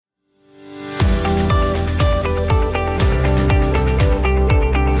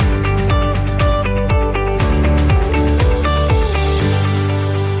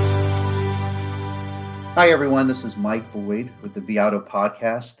Hi, everyone. This is Mike Boyd with the Auto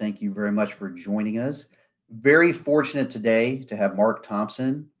Podcast. Thank you very much for joining us. Very fortunate today to have Mark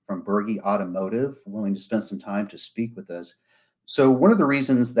Thompson from Berge Automotive willing to spend some time to speak with us. So one of the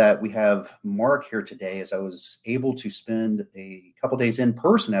reasons that we have Mark here today is I was able to spend a couple days in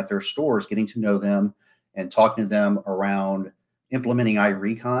person at their stores, getting to know them and talking to them around implementing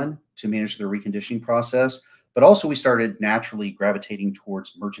iRecon to manage their reconditioning process. But also we started naturally gravitating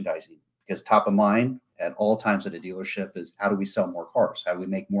towards merchandising because top of mind at all times at a dealership is how do we sell more cars? How do we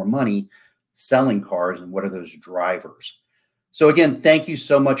make more money selling cars? And what are those drivers? So again, thank you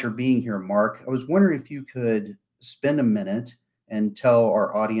so much for being here, Mark. I was wondering if you could spend a minute and tell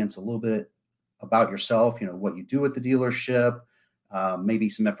our audience a little bit about yourself, what you do at the dealership, maybe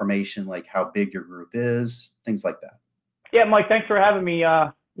some information like how big your group is, things like that. Yeah, Mike, thanks for having me.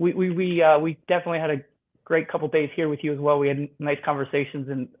 We definitely had a great couple days here with you as well. We had nice conversations,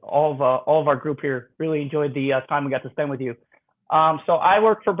 and all of our group here really enjoyed the time we got to spend with you. So I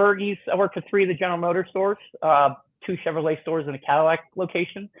work for Berge's. I work for 3 of the General Motors stores, 2 Chevrolet stores, and a Cadillac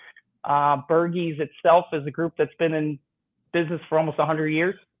location. Berge's itself is a group that's been in business for almost 100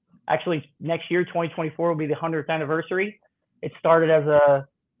 years. Actually, next year, 2024, will be the 100th anniversary. It started as a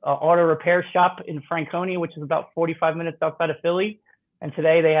auto repair shop in Franconia, which is about 45 minutes outside of Philly. And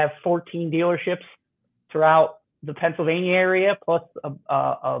today they have 14 dealerships throughout the Pennsylvania area, plus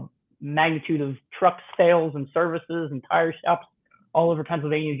a magnitude of truck sales and services and tire shops all over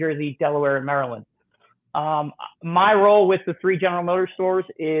Pennsylvania, New Jersey, Delaware, and Maryland. My role with the 3 General Motors stores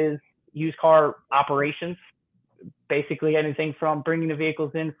is used car operations, basically anything from bringing the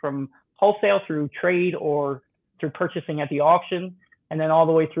vehicles in from wholesale through trade or through purchasing at the auction, and then all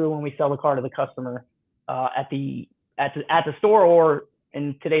the way through when we sell the car to the customer at the store or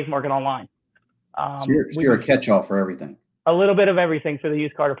in today's market online. So you're a catch-all for everything. A little bit of everything for the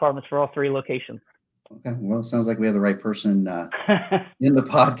used car departments for all 3 locations. Okay, well, it sounds like we have the right person in the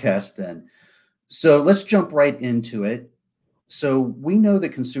podcast then. So let's jump right into it. So we know that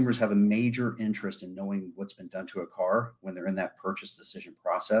consumers have a major interest in knowing what's been done to a car when they're in that purchase decision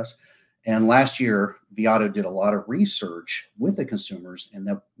process. And last year, Viato did a lot of research with the consumers, and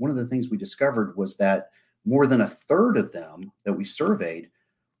that one of the things we discovered was that more than a third of them that we surveyed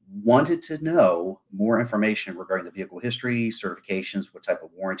wanted to know more information regarding the vehicle history, certifications, what type of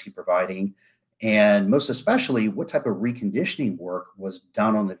warranty providing, and most especially what type of reconditioning work was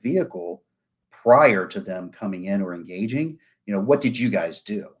done on the vehicle prior to them coming in or engaging. What did you guys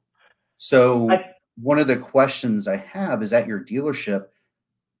do? So one of the questions I have is, at your dealership,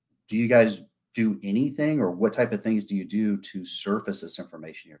 do you guys do anything, or what type of things do you do to surface this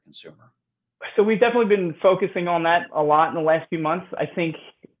information to your consumer? So we've definitely been focusing on that a lot in the last few months. I think,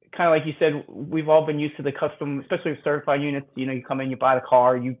 kind of like you said, we've all been used to the custom, especially with certified units. You come in, you buy the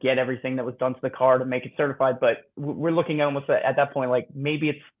car, you get everything that was done to the car to make it certified. But we're looking at almost at that point, like maybe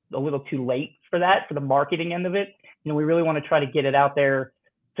it's a little too late for that, for the marketing end of it. We really want to try to get it out there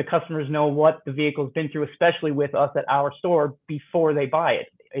so customers know what the vehicle's been through, especially with us at our store, before they buy it.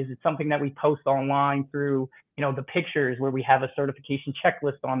 Is it something that we post online through, the pictures where we have a certification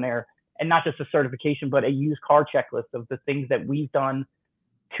checklist on there, and not just a certification, but a used car checklist of the things that we've done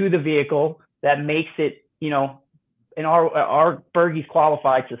to the vehicle that makes it, in our Berge's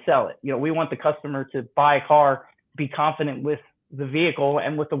qualified to sell it. We want the customer to buy a car, be confident with the vehicle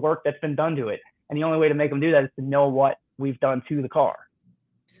and with the work that's been done to it. And the only way to make them do that is to know what we've done to the car.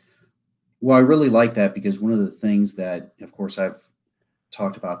 Well, I really like that, because one of the things that, of course, I've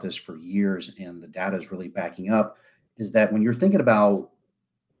talked about this for years and the data is really backing up, is that when you're thinking about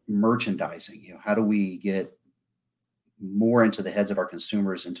merchandising, how do we get more into the heads of our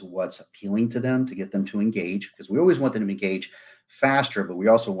consumers, into what's appealing to them to get them to engage? Because we always want them to engage faster, but we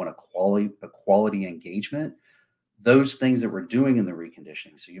also want a quality engagement. Those things that we're doing in the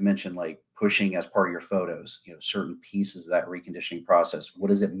reconditioning. So you mentioned like pushing as part of your photos, certain pieces of that reconditioning process. What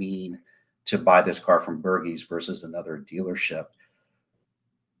does it mean to buy this car from Berge's versus another dealership?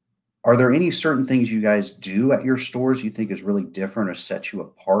 Are there any certain things you guys do at your stores you think is really different or set you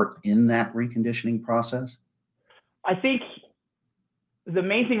apart in that reconditioning process? I think the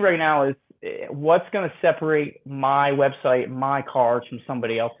main thing right now is what's going to separate my website, my cars from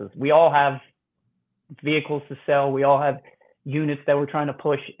somebody else's. We all have vehicles to sell. We all have units that we're trying to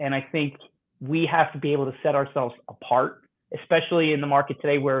push. And I think we have to be able to set ourselves apart, especially in the market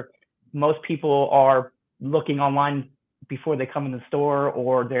today where most people are looking online before they come in the store,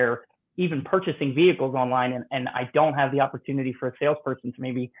 or they're even purchasing vehicles online. And I don't have the opportunity for a salesperson to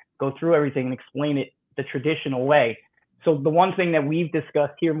maybe go through everything and explain it the traditional way. So the one thing that we've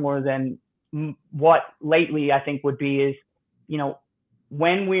discussed here more than what lately I think would be is,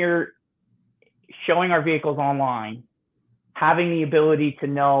 when we're showing our vehicles online, having the ability to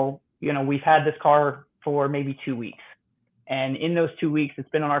know, we've had this car for maybe 2 weeks. And in those 2 weeks, it's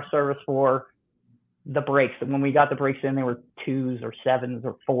been on our service for the brakes. And when we got the brakes in, they were 2s or 7s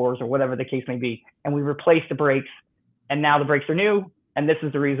or 4s or whatever the case may be. And we replaced the brakes, and now the brakes are new. And this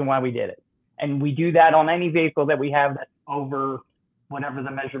is the reason why we did it. And we do that on any vehicle that we have that's over whatever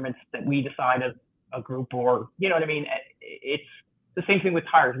the measurements that we decide as a group, or, you know what I mean? It's the same thing with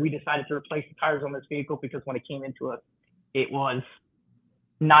tires. We decided to replace the tires on this vehicle because when it came into us, it was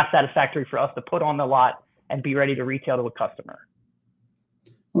not satisfactory for us to put on the lot and be ready to retail to a customer.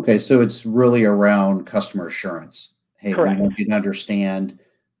 Okay, so it's really around customer assurance. Hey, Correct. We want you to understand,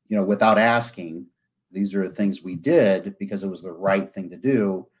 without asking, these are the things we did because it was the right thing to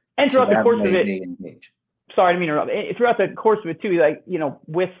do. And throughout the course of it, they engage. Sorry, I didn't mean to interrupt. Throughout the course of it too, like,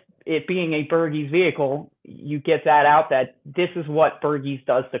 with it being a Bergey's vehicle, you get that out that this is what Bergey's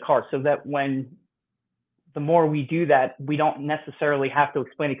does to cars, so that when the more we do that, we don't necessarily have to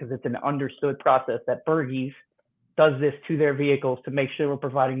explain it because it's an understood process that Bergey's does this to their vehicles to make sure we're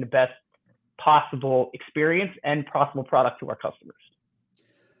providing the best possible experience and possible product to our customers.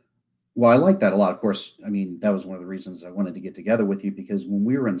 Well, I like that a lot. Of course, I mean, that was one of the reasons I wanted to get together with you, because when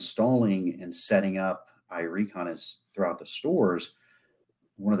we were installing and setting up iRecon throughout the stores,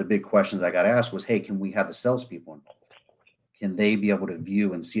 one of the big questions I got asked was, hey, can we have the salespeople involved? Can they be able to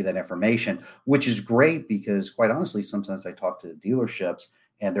view and see that information? Which is great, because quite honestly, sometimes I talk to dealerships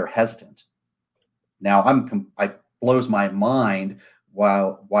and they're hesitant. Now, it blows my mind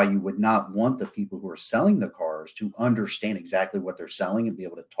why you would not want the people who are selling the cars to understand exactly what they're selling and be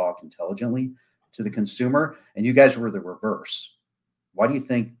able to talk intelligently to the consumer. And you guys were the reverse. Why do you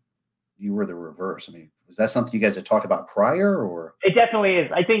think you were the reverse? I mean, is that something you guys had talked about prior, or? It definitely is.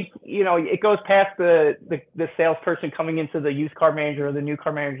 I think, it goes past the salesperson coming into the used car manager or the new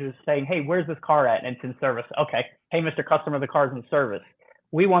car manager saying, hey, where's this car at? And it's in service. Okay. Hey, Mr. Customer, the car's in service.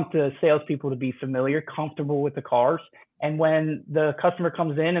 We want the salespeople to be familiar, comfortable with the cars. And when the customer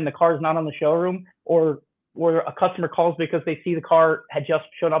comes in and the car is not on the showroom, or a customer calls because they see the car had just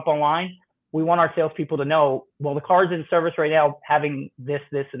shown up online, we want our salespeople to know, well, the car's in service right now having this,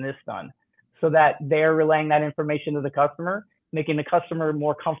 and this done, so that they're relaying that information to the customer, making the customer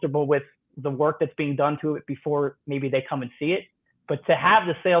more comfortable with the work that's being done to it before maybe they come and see it. But to have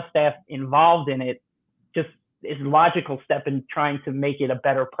the sales staff involved in it just is a logical step in trying to make it a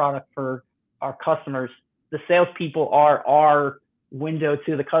better product for our customers. The salespeople are our window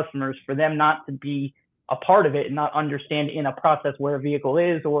to the customers. For them not to be a part of it and not understand in a process where a vehicle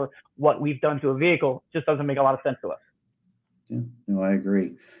is or what we've done to a vehicle just doesn't make a lot of sense to us. Yeah, no, I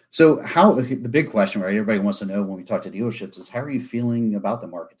agree. So the big question, right, everybody wants to know when we talk to dealerships is, how are you feeling about the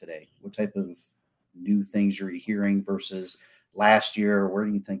market today? What type of new things are you hearing versus last year? Where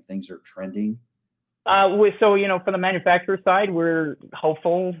do you think things are trending? So, for the manufacturer side, we're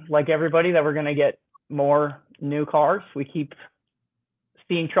hopeful, like everybody, that we're going to get more new cars. We keep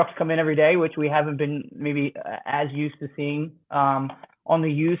seeing trucks come in every day, which we haven't been maybe as used to seeing. On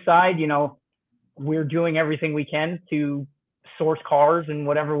the used side, we're doing everything we can to source cars in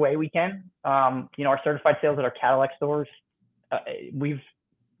whatever way we can. Our certified sales at our Cadillac stores, we've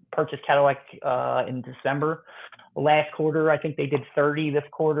purchased Cadillac in December. Last quarter, I think they did 30. This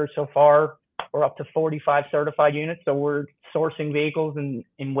quarter so far, we're up to 45 certified units. So we're sourcing vehicles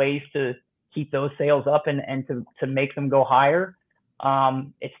in ways to keep those sales up and to make them go higher.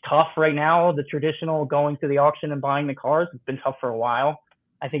 It's tough right now. The traditional going to the auction and buying the cars, it's been tough for a while.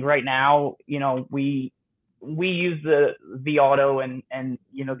 I think right now, we use the auto and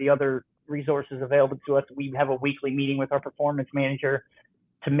the other resources available to us. We have a weekly meeting with our performance manager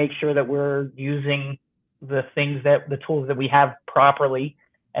to make sure that we're using the tools that we have properly.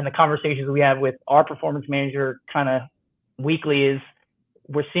 And the conversations we have with our performance manager kind of weekly is,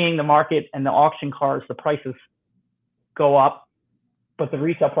 we're seeing the market and the auction cars, the prices go up, but the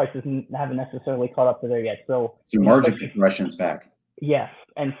retail prices haven't necessarily caught up to there yet. So margin compression's back. Yes.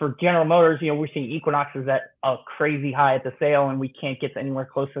 And for General Motors, we're seeing Equinoxes at a crazy high at the sale, and we can't get anywhere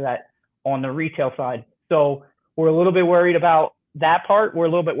close to that on the retail side. So we're a little bit worried about that part. We're a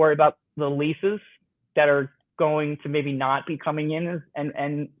little bit worried about the leases that are going to maybe not be coming in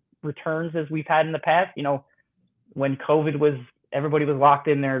and returns as we've had in the past. When COVID was, everybody was locked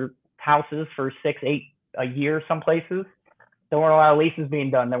in their houses for 6-8 a year. Some places there weren't a lot of leases being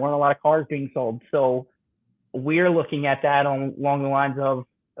done. There weren't a lot of cars being sold. So we're looking at that along the lines of,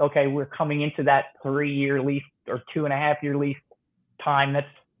 okay, we're coming into that 3-year lease or 2.5-year lease time that's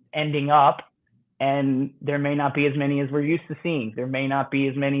ending up, and there may not be as many as we're used to seeing. There may not be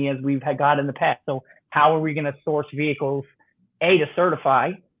as many as we've got in the past. So how are we going to source vehicles, A, to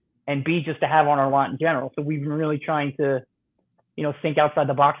certify, and B, just to have on our lot in general. So we've been really trying to, think outside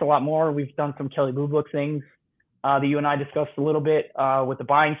the box a lot more. We've done some Kelly Blue Book things that you and I discussed a little bit with the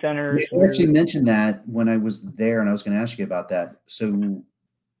buying centers. You actually mentioned that when I was there, and I was going to ask you about that. So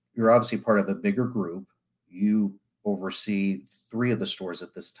you're obviously part of a bigger group. You oversee 3 of the stores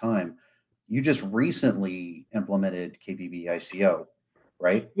at this time. You just recently implemented KBB ICO,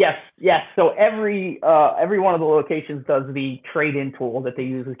 right? Yes, yes. So every one of the locations does the trade-in tool that they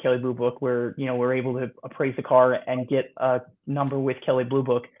use with Kelly Blue Book, where we're able to appraise the car and get a number with Kelly Blue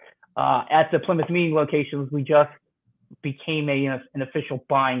Book. At the Plymouth Meeting locations, we just became an official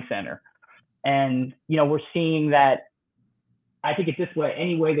buying center, and we're seeing that. I think it's this way.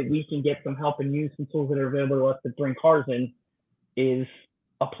 Any way that we can get some help and use some tools that are available to us to bring cars in is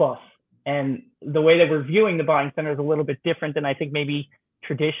a plus. And the way that we're viewing the buying center is a little bit different than I think maybe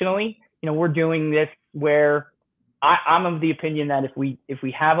traditionally. We're doing this where I'm of the opinion that if we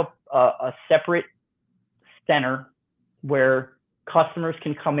have a separate center where customers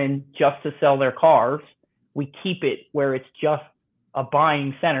can come in just to sell their cars, we keep it where it's just a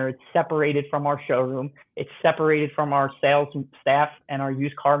buying center. It's separated from our showroom. It's separated from our sales staff and our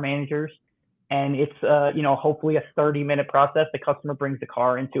used car managers. And it's, hopefully a 30-minute process. The customer brings the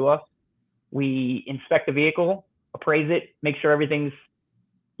car into us. We inspect the vehicle, appraise it, make sure everything's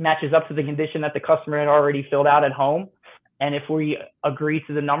matches up to the condition that the customer had already filled out at home. And if we agree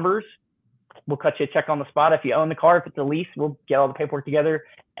to the numbers, we'll cut you a check on the spot. If you own the car, if it's a lease, we'll get all the paperwork together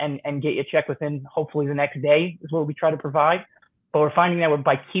and get you a check within hopefully the next day is what we try to provide. But we're finding that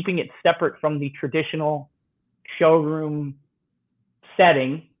by keeping it separate from the traditional showroom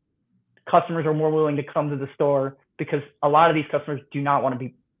setting, customers are more willing to come to the store because a lot of these customers do not want to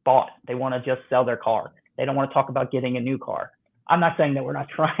be bought. They want to just sell their car. They don't want to talk about getting a new car. I'm not saying that we're not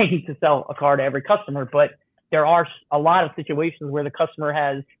trying to sell a car to every customer, but there are a lot of situations where the customer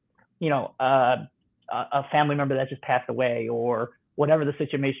has, a family member that just passed away or whatever the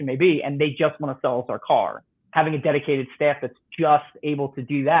situation may be, and they just want to sell us our car. Having a dedicated staff that's just able to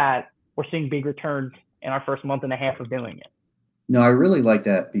do that, we're seeing big returns in our first month and a half of doing it. No, I really like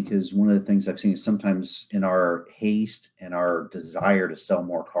that because one of the things I've seen is sometimes in our haste and our desire to sell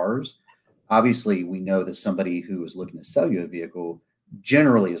more cars, obviously we know that somebody who is looking to sell you a vehicle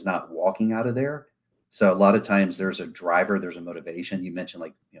generally is not walking out of there. So a lot of times there's a driver, there's a motivation. You mentioned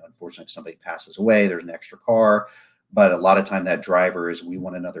unfortunately, if somebody passes away, there's an extra car, but a lot of time that driver is, we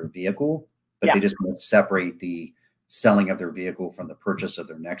want another vehicle, but they just want to separate the selling of their vehicle from the purchase of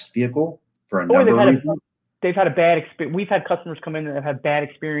their next vehicle for a number of reasons. They've had a bad experience. We've had customers come in that have had bad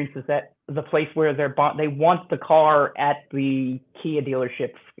experiences at the place where they want the car at the Kia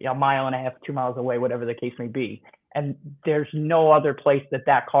dealership, a mile and a half, 2 miles away, whatever the case may be. And there's no other place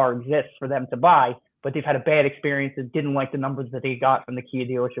that car exists for them to buy, but they've had a bad experience and didn't like the numbers that they got from the Kia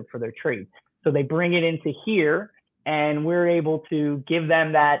dealership for their trade. So they bring it into here, and we're able to give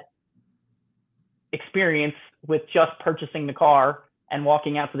them that experience with just purchasing the car and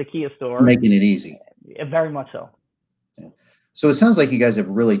walking out to the Kia store. Making it easy. Very much so. Yeah. So it sounds like you guys have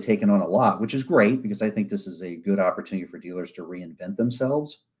really taken on a lot, which is great because I think this is a good opportunity for dealers to reinvent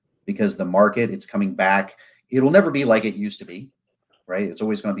themselves because the market, it's coming back. It'll never be like it used to be, right? It's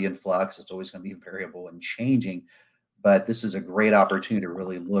always going to be in flux. It's always going to be variable and changing. But this is a great opportunity to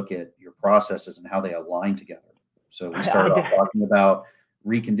really look at your processes and how they align together. So we started off talking about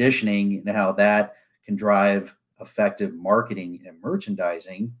reconditioning and how that can drive effective marketing and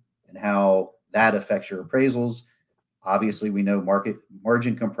merchandising and how that affects your appraisals. Obviously, we know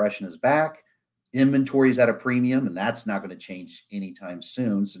margin compression is back. Inventory is at a premium, and that's not going to change anytime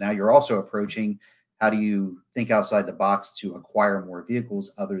soon. So now you're also approaching, how do you think outside the box to acquire more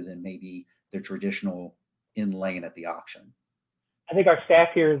vehicles other than maybe the traditional in lane at the auction? I think our staff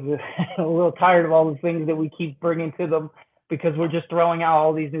here is a little tired of all the things that we keep bringing to them because we're just throwing out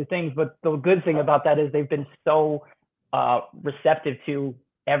all these new things. But the good thing about that is they've been so receptive to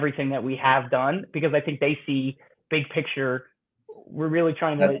everything that we have done because I think they see big picture. We're really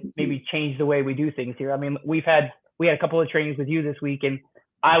trying to maybe change the way we do things here. I mean, we had a couple of trainings with you this week, and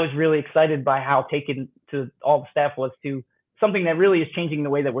I was really excited by how taken to all the staff was to something that really is changing the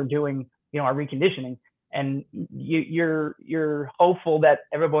way that we're doing, our reconditioning. And you're hopeful that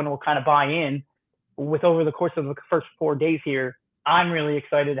everyone will kind of buy in with over the course of the first 4 days here. I'm really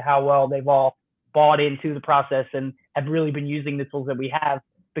excited how well they've all bought into the process and have really been using the tools that we have,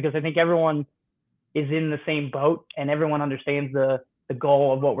 because I think everyone is in the same boat and everyone understands the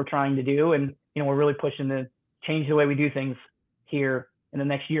goal of what we're trying to do. And, we're really pushing to change the way we do things here in the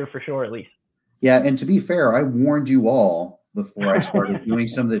next year for sure, at least. Yeah. And to be fair, I warned you all before I started doing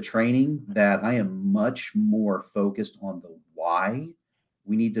some of the training that I am much more focused on the why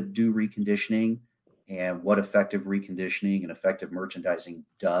we need to do reconditioning and what effective reconditioning and effective merchandising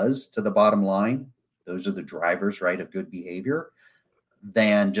does to the bottom line. Those are the drivers, right, of good behavior,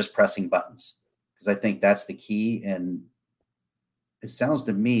 than just pressing buttons. Because I think that's the key. And it sounds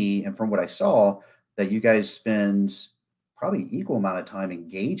to me, and from what I saw, that you guys spend probably equal amount of time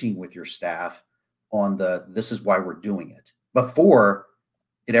engaging with your staff on this is why we're doing it before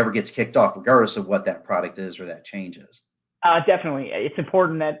it ever gets kicked off, regardless of what that product is or that change is. Definitely. It's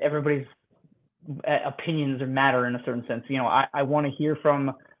important that everybody's opinions matter in a certain sense. I want to hear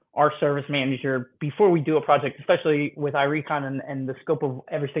from our service manager before we do a project, especially with iRecon and the scope of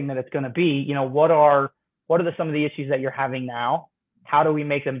everything that it's going to be. What are some of the issues that you're having now? How do we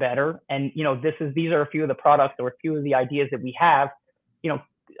make them better? And these are a few of the products or a few of the ideas that we have.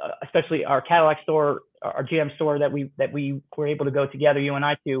 Especially our Cadillac store, our GM store that we were able to go together, you and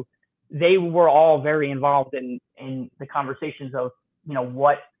I to. They were all very involved in the conversations of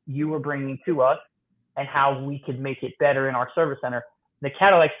what you were bringing to us and how we could make it better in our service center. The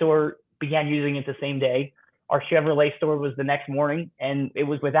Cadillac store began using it the same day. Our Chevrolet store was the next morning, and it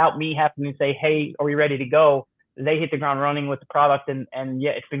was without me having to say, "Hey, are we ready to go?" They hit the ground running with the product, and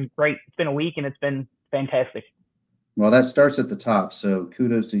yeah, it's been great. It's been a week, and it's been fantastic. Well, that starts at the top. So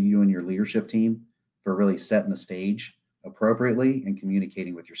kudos to you and your leadership team for really setting the stage appropriately and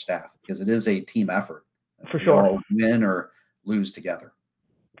communicating with your staff, because it is a team effort. For sure. All win or lose together.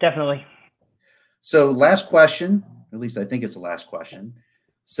 Definitely. So last question, at least I think it's the last question.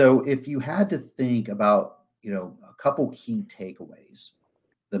 So if you had to think about, a couple key takeaways,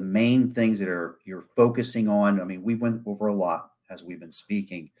 the main things that you're focusing on, I mean, we went over a lot as we've been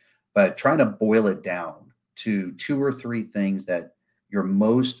speaking, but trying to boil it down to 2 or 3 things that you're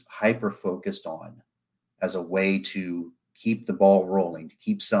most hyper-focused on as a way to keep the ball rolling, to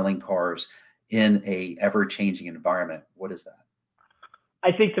keep selling cars in a ever-changing environment. What is that?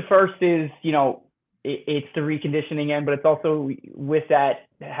 I think the first is, it's the reconditioning end, but it's also with that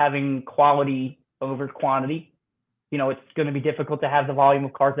having quality over quantity. It's going to be difficult to have the volume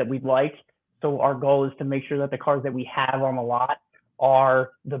of cars that we'd like. So our goal is to make sure that the cars that we have on the lot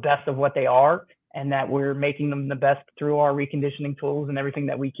are the best of what they are, and that we're making them the best through our reconditioning tools and everything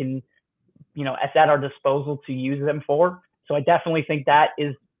that we can, at our disposal to use them for. So I definitely think that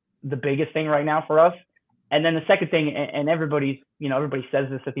is the biggest thing right now for us. And then the second thing, and everybody says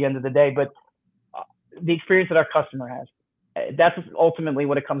this at the end of the day, but the experience that our customer has, that's ultimately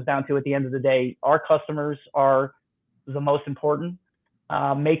what it comes down to at the end of the day. Our customers are the most important,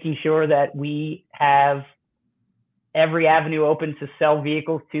 making sure that we have every avenue open to sell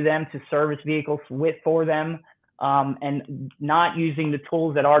vehicles to them, to service vehicles for them, and not using the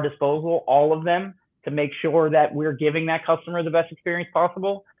tools at our disposal, all of them, to make sure that we're giving that customer the best experience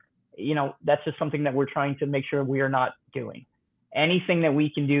possible. That's just something that we're trying to make sure we are not doing. Anything that we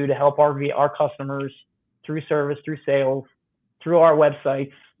can do to help our customers through service, through sales, through our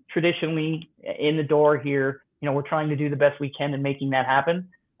websites, traditionally in the door here, we're trying to do the best we can in making that happen.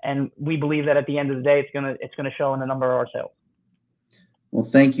 And we believe that at the end of the day, it's gonna show in the number of our sales. Well,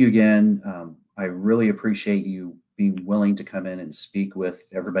 thank you again. I really appreciate you being willing to come in and speak with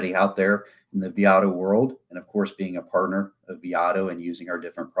everybody out there in the Viato world, and of course, being a partner of Viato and using our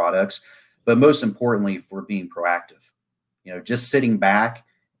different products. But most importantly, for being proactive. Just sitting back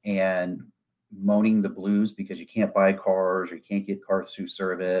and moaning the blues because you can't buy cars or you can't get cars through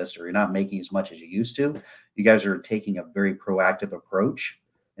service or you're not making as much as you used to. You guys are taking a very proactive approach.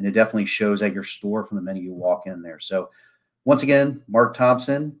 And it definitely shows at your store from the minute you walk in there. So once again, Mark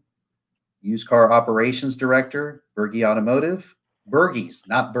Thompson, used car operations director, Berge Automotive. Berge's,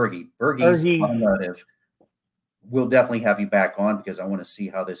 not Berge, Berge's Automotive. We'll definitely have you back on because I want to see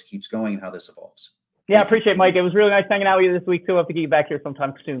how this keeps going and how this evolves. Yeah, I appreciate it, Mike. It was really nice hanging out with you this week too. I'll have to get you back here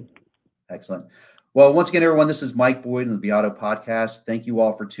sometime soon. Excellent. Well, once again, everyone, this is Mike Boyd in the Viato podcast. Thank you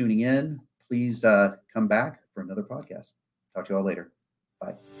all for tuning in. Please come back for another podcast. Talk to you all later.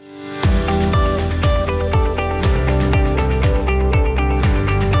 Bye.